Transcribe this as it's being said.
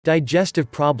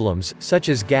Digestive problems, such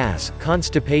as gas,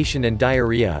 constipation and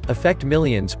diarrhea, affect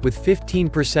millions, with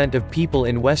 15% of people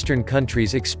in Western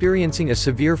countries experiencing a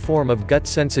severe form of gut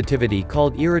sensitivity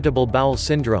called irritable bowel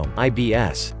syndrome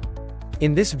 (IBS).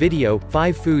 In this video,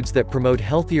 5 foods that promote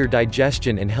healthier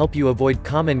digestion and help you avoid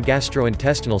common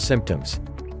gastrointestinal symptoms.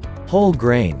 Whole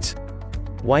grains.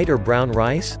 White or brown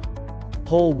rice?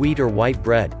 Whole wheat or white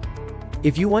bread?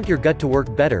 If you want your gut to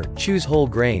work better, choose whole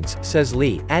grains, says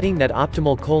Lee, adding that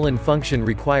optimal colon function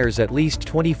requires at least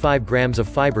 25 grams of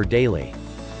fiber daily.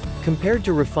 Compared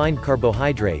to refined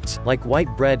carbohydrates, like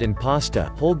white bread and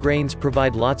pasta, whole grains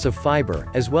provide lots of fiber,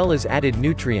 as well as added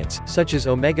nutrients, such as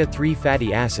omega-3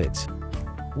 fatty acids.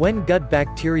 When gut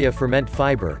bacteria ferment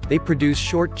fiber, they produce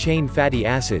short-chain fatty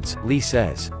acids, Lee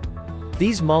says.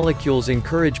 These molecules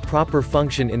encourage proper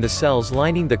function in the cells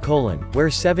lining the colon, where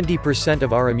 70%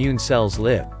 of our immune cells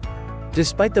live.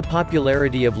 Despite the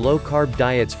popularity of low-carb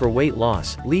diets for weight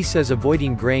loss, Lee says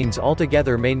avoiding grains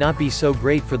altogether may not be so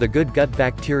great for the good gut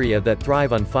bacteria that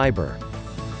thrive on fiber.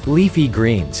 Leafy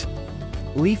greens.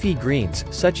 Leafy greens,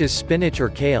 such as spinach or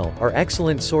kale, are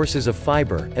excellent sources of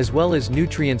fiber, as well as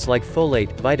nutrients like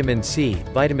folate, vitamin C,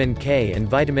 vitamin K and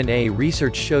vitamin A.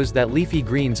 Research shows that leafy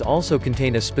greens also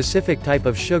contain a specific type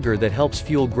of sugar that helps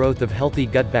fuel growth of healthy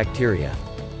gut bacteria.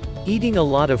 Eating a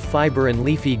lot of fiber and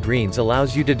leafy greens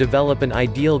allows you to develop an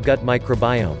ideal gut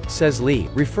microbiome, says Lee,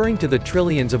 referring to the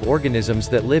trillions of organisms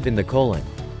that live in the colon.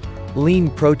 Lean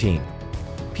protein.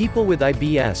 People with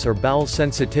IBS or bowel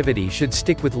sensitivity should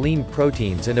stick with lean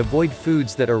proteins and avoid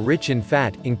foods that are rich in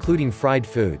fat, including fried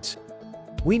foods.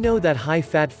 We know that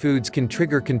high-fat foods can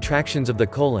trigger contractions of the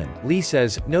colon, Lee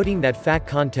says, noting that fat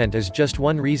content is just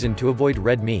one reason to avoid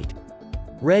red meat.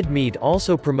 Red meat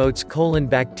also promotes colon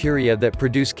bacteria that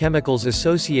produce chemicals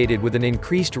associated with an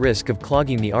increased risk of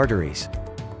clogging the arteries.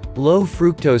 Low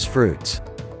fructose fruits.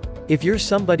 If you're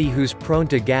somebody who's prone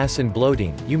to gas and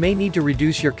bloating, you may need to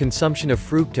reduce your consumption of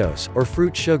fructose, or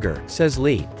fruit sugar, says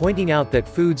Lee, pointing out that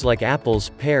foods like apples,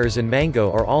 pears and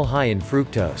mango are all high in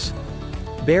fructose.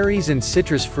 Berries and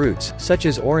citrus fruits, such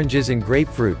as oranges and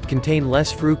grapefruit, contain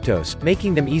less fructose,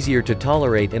 making them easier to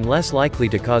tolerate and less likely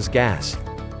to cause gas.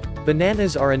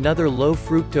 Bananas are another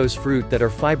low-fructose fruit that are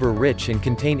fiber-rich and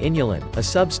contain inulin, a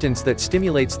substance that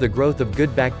stimulates the growth of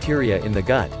good bacteria in the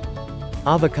gut.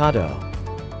 Avocado.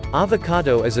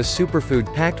 Avocado is a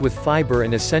superfood packed with fiber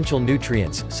and essential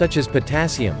nutrients, such as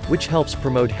potassium, which helps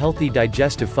promote healthy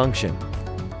digestive function.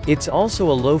 It's also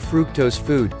a low-fructose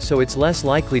food, so it's less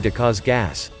likely to cause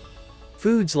gas.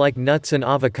 Foods like nuts and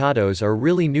avocados are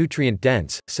really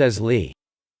nutrient-dense, says Lee.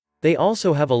 They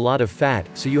also have a lot of fat,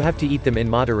 so you have to eat them in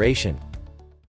moderation.